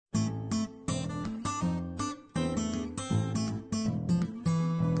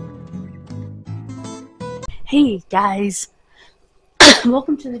Hey guys,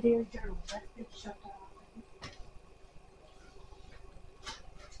 welcome to the Daily Journal.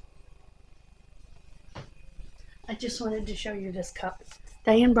 I just wanted to show you this cup.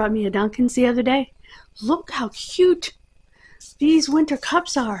 Diane brought me a Dunkin's the other day. Look how cute these winter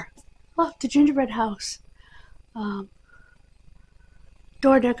cups are. Look, the gingerbread house.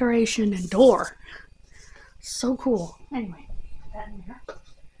 Door decoration and door. So cool. Anyway, put that in there.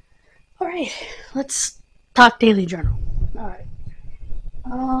 Alright, let's talk Daily Journal. Alright.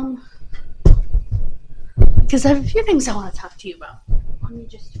 Because I have a few things I want to talk to you about. Let me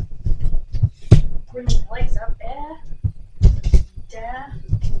just bring my legs up there.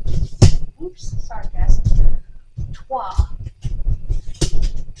 Oops, sorry guys. Trois.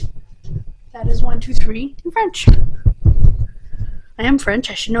 That is 1, 2, 3 in French. I am French,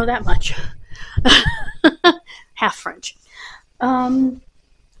 I should know that much. Half French.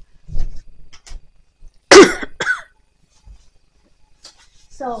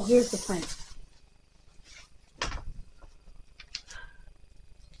 So here's the plan.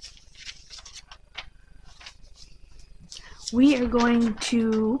 We are going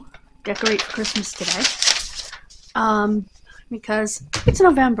to decorate for Christmas today because it's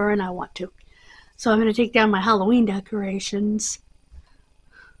November and I want to. So I'm going to take down my Halloween decorations.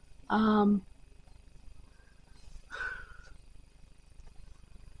 And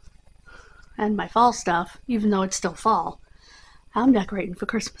my fall stuff, even though it's still fall. I'm decorating for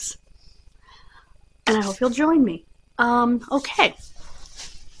Christmas. And I hope you'll join me. Okay.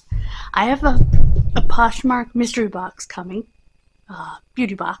 I have a Poshmark mystery box coming.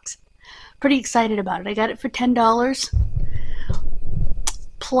 Beauty box. Pretty excited about it. I got it for $10.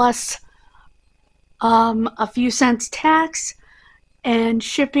 Plus a few cents tax and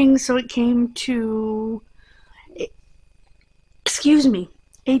shipping, so it came to, excuse me,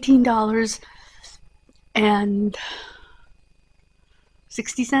 $18 and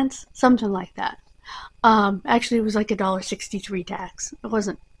 60 cents, something like that. Actually, it was like $1.63 tax. It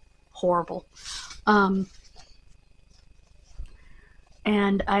wasn't horrible. And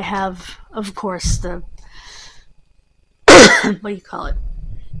I have, of course, the what do you call it?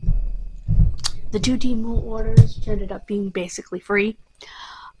 The 2 Temu orders, which ended up being basically free.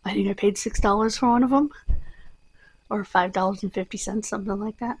 I think I paid $6 for one of them, or $5.50, something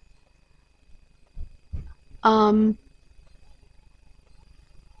like that.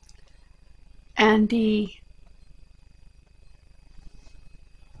 And the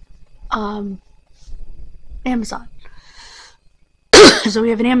Amazon. So we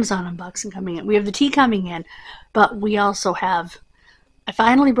have an Amazon unboxing coming in. We have the tea coming in, but we also have, I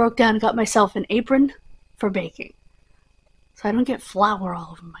finally broke down and got myself an apron for baking, so I don't get flour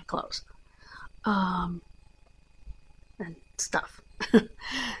all over my clothes and stuff.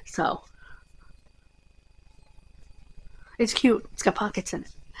 So it's cute. It's got pockets in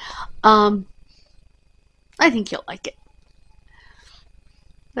it. I think you'll like it.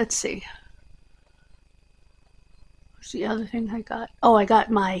 Let's see. What's the other thing I got? Oh, I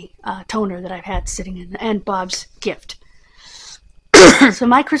got my toner that I've had sitting in, and Bob's gift. So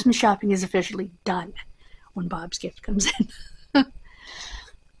my Christmas shopping is officially done when Bob's gift comes in.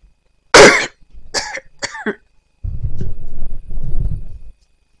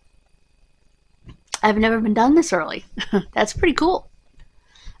 I've never been done this early. That's pretty cool.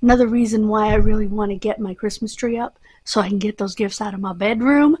 Another reason why I really want to get my Christmas tree up, so I can get those gifts out of my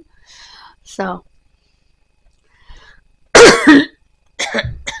bedroom. So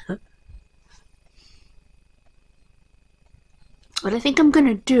what I think I'm going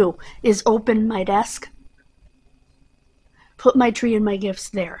to do is open my desk, put my tree and my gifts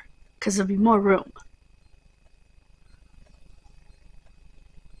there, because there'll be more room.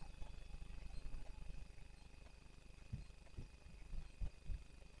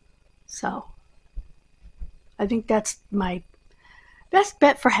 So I think that's my best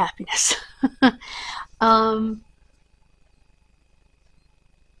bet for happiness.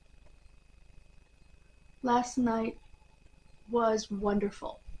 Last night was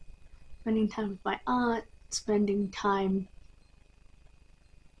wonderful. Spending time with my aunt, spending time,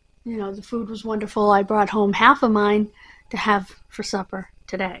 you know, the food was wonderful. I brought home half of mine to have for supper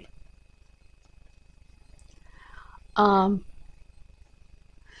today.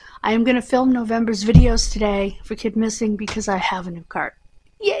 I am going to film November's videos today for Kid Missing because I have a new cart.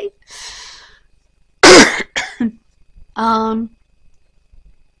 Yay!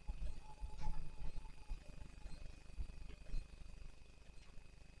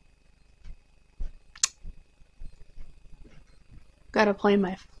 Gotta play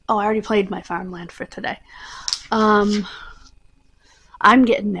my, oh, I already played my farmland for today. I'm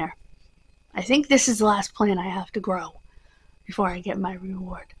getting there. I think this is the last plant I have to grow before I get my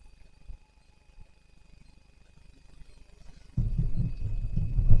reward.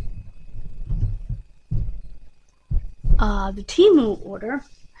 The Temu order.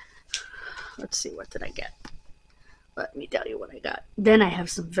 Let's see, what did I get? Let me tell you what I got. Then I have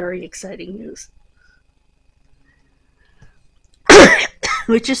some very exciting news,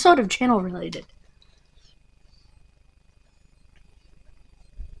 which is sort of channel related.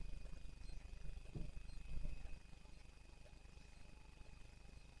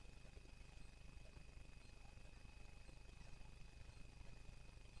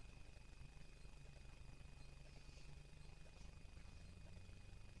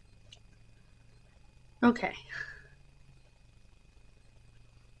 Okay.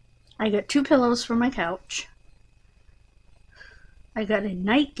 I got 2 pillows for my couch. I got a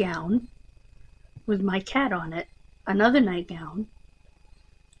nightgown with my cat on it, another nightgown,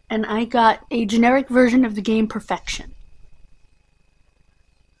 and I got a generic version of the game Perfection.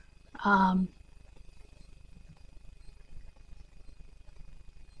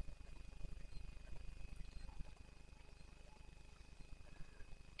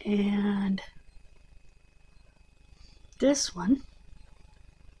 And this one,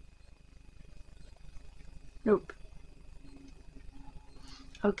 nope.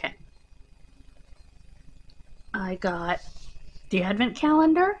 Okay. I got the advent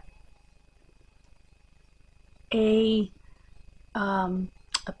calendar, a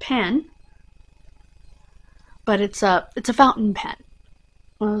pen, but it's a fountain pen,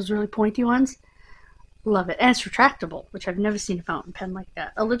 one of those really pointy ones. Love it. And it's retractable, which I've never seen a fountain pen like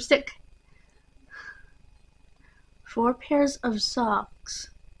that. A lipstick, 4 pairs of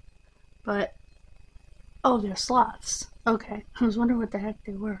socks, but oh, they're sloths. Okay, I was wondering what the heck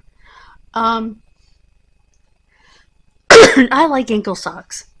they were. I like ankle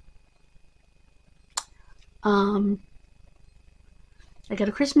socks. I got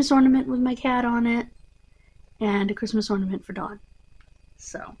a Christmas ornament with my cat on it, and a Christmas ornament for Dawn.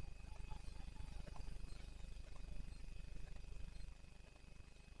 So.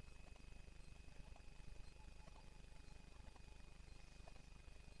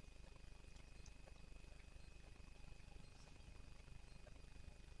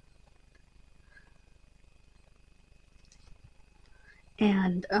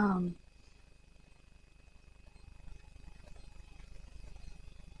 And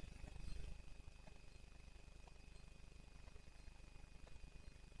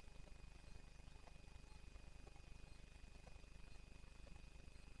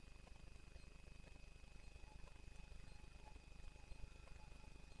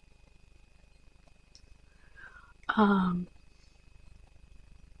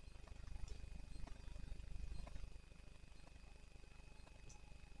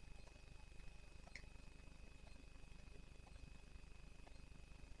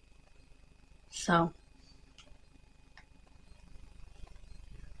so.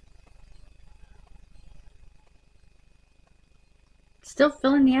 Still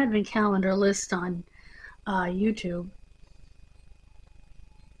filling the advent calendar list on YouTube.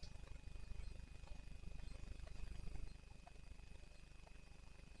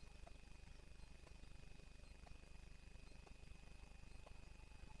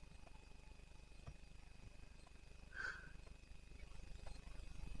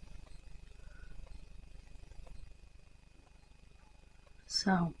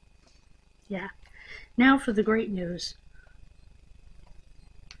 So, yeah. Now for the great news.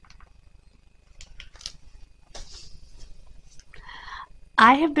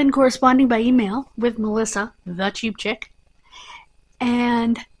 I have been corresponding by email with Melissa, the cheap chick,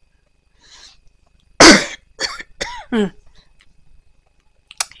 and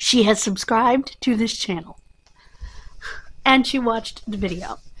she has subscribed to this channel. And she watched the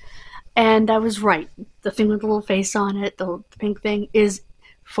video. And I was right. The thing with the little face on it, the pink thing, is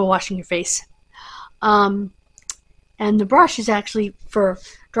for washing your face. And the brush is actually for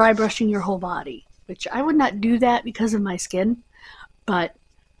dry brushing your whole body, which I would not do that because of my skin, but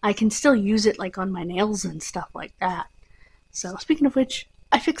I can still use it like on my nails and stuff like that. So speaking of which,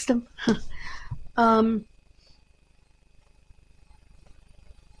 I fixed them.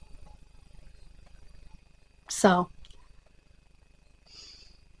 So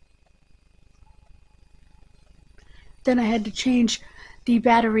then I had to change the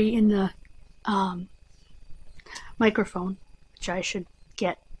battery in the microphone, which I should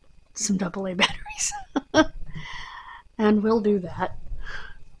get some AA batteries. And we'll do that.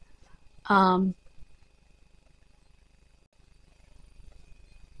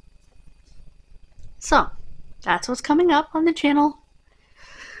 So that's what's coming up on the channel.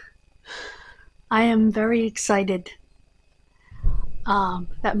 I am very excited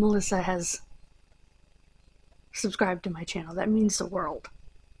that Melissa has subscribed to my channel. That means the world.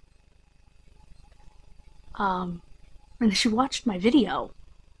 And she watched my video.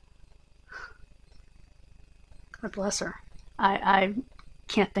 God bless her. I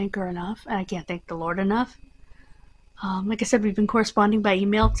can't thank her enough, and I can't thank the Lord enough. Like I said, we've been corresponding by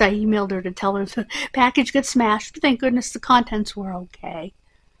email because I emailed her to tell her the package got smashed. Thank goodness the contents were okay.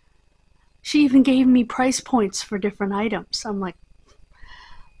 She even gave me price points for different items. I'm like,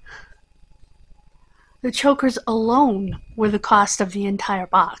 the chokers alone were the cost of the entire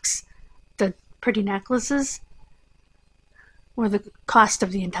box. The pretty necklaces were the cost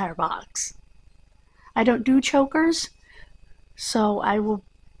of the entire box. I don't do chokers, so I will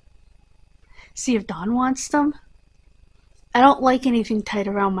see if Dawn wants them. I don't like anything tight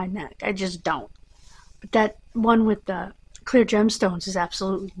around my neck. I just don't. But that one with the clear gemstones is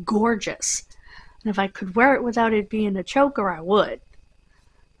absolutely gorgeous. And if I could wear it without it being a choker, I would.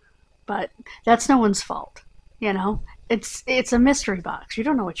 But that's no one's fault, you know? It's a mystery box. You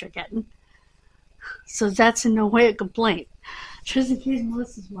don't know what you're getting. So that's in no way a complaint. Just in case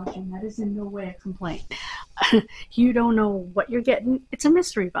Melissa's watching, that is in no way a complaint. You don't know what you're getting. It's a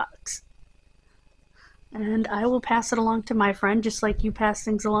mystery box. And I will pass it along to my friend, just like you pass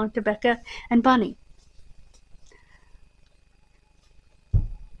things along to Becca and Bunny.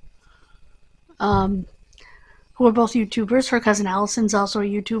 Who are both YouTubers. Her cousin Allison's also a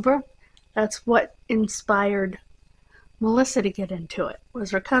YouTuber. That's what inspired Melissa to get into it,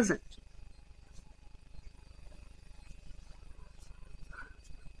 was her cousin.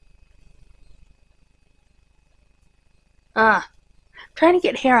 I'm trying to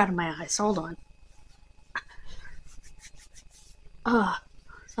get hair out of my eyes. Hold on.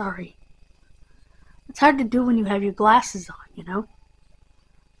 Sorry. It's hard to do when you have your glasses on, you know?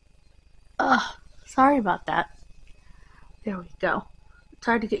 Sorry about that. There we go. It's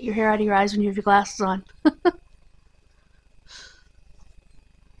hard to get your hair out of your eyes when you have your glasses on.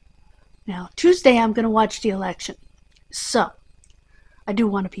 Now, Tuesday I'm going to watch the election. So, I do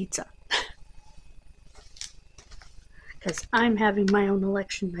want a pizza. Because I'm having my own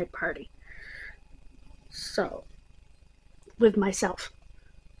election night party. So, with myself.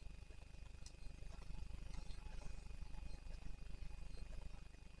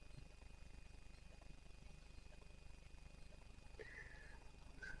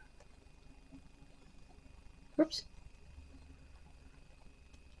 Whoops.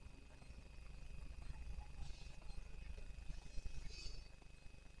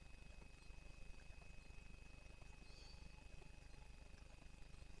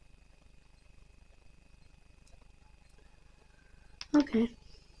 Okay.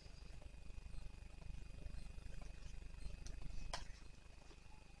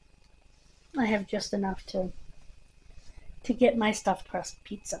 I have just enough to get my stuffed crust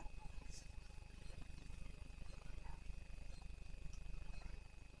pizza.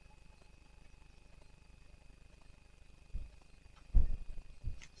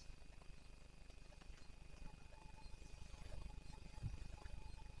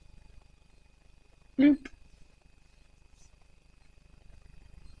 Bloop.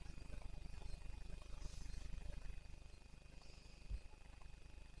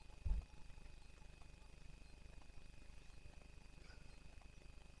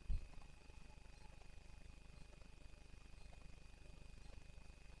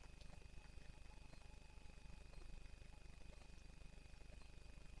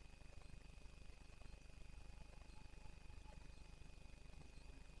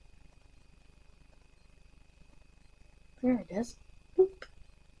 There it is. Boop.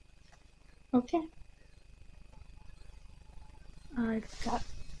 Okay. I've got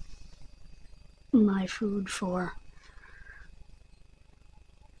my food for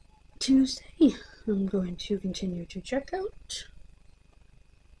Tuesday. I'm going to continue to check out.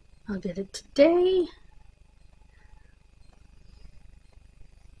 I'll get it today.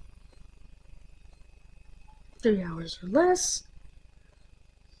 Three hours or less.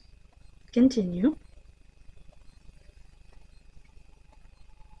 Continue.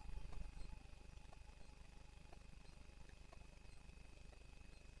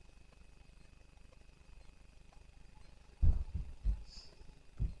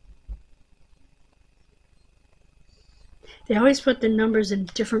 They always put the numbers in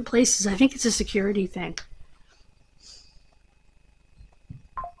different places. I think it's a security thing.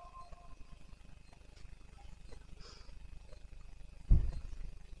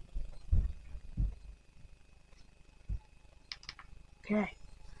 Okay.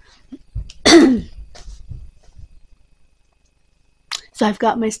 So I've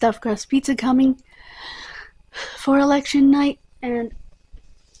got my stuffed crust pizza coming for election night, and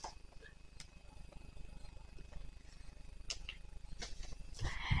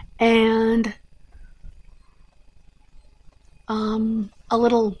a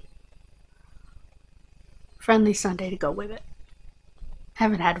little friendly sundae to go with it.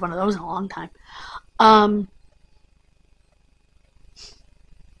 Haven't had one of those in a long time.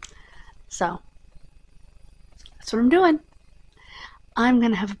 So that's what I'm doing. I'm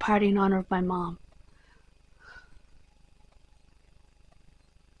gonna have a party in honor of my mom.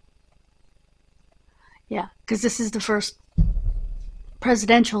 Yeah, because this is the first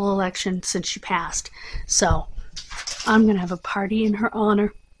presidential election since she passed. So I'm gonna have a party in her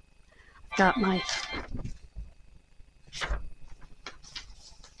honor. Got my...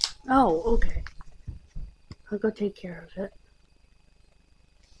 Oh, okay. I'll go take care of it.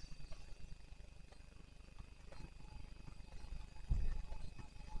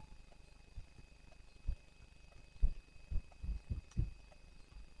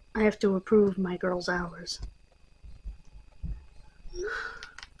 I have to approve my girls' hours.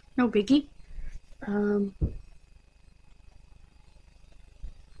 No biggie.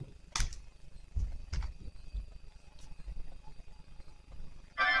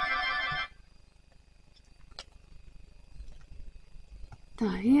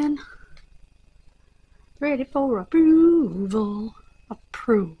 Diane, ready for approval.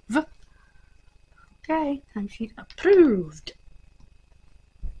 Approve. Okay, timesheet approved.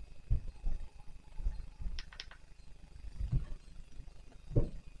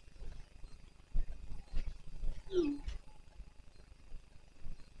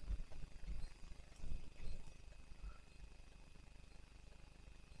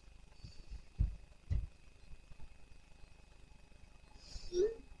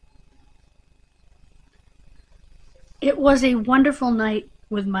 It was a wonderful night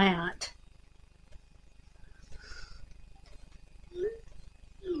with my aunt.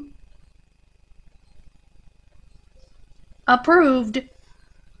 Approved.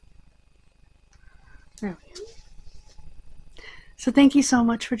 There we go. So thank you so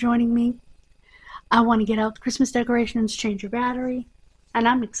much for joining me. I want to get out the Christmas decorations, change your battery, and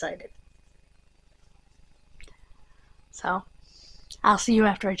I'm excited. So I'll see you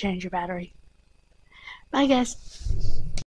after I change your battery. Bye, guys.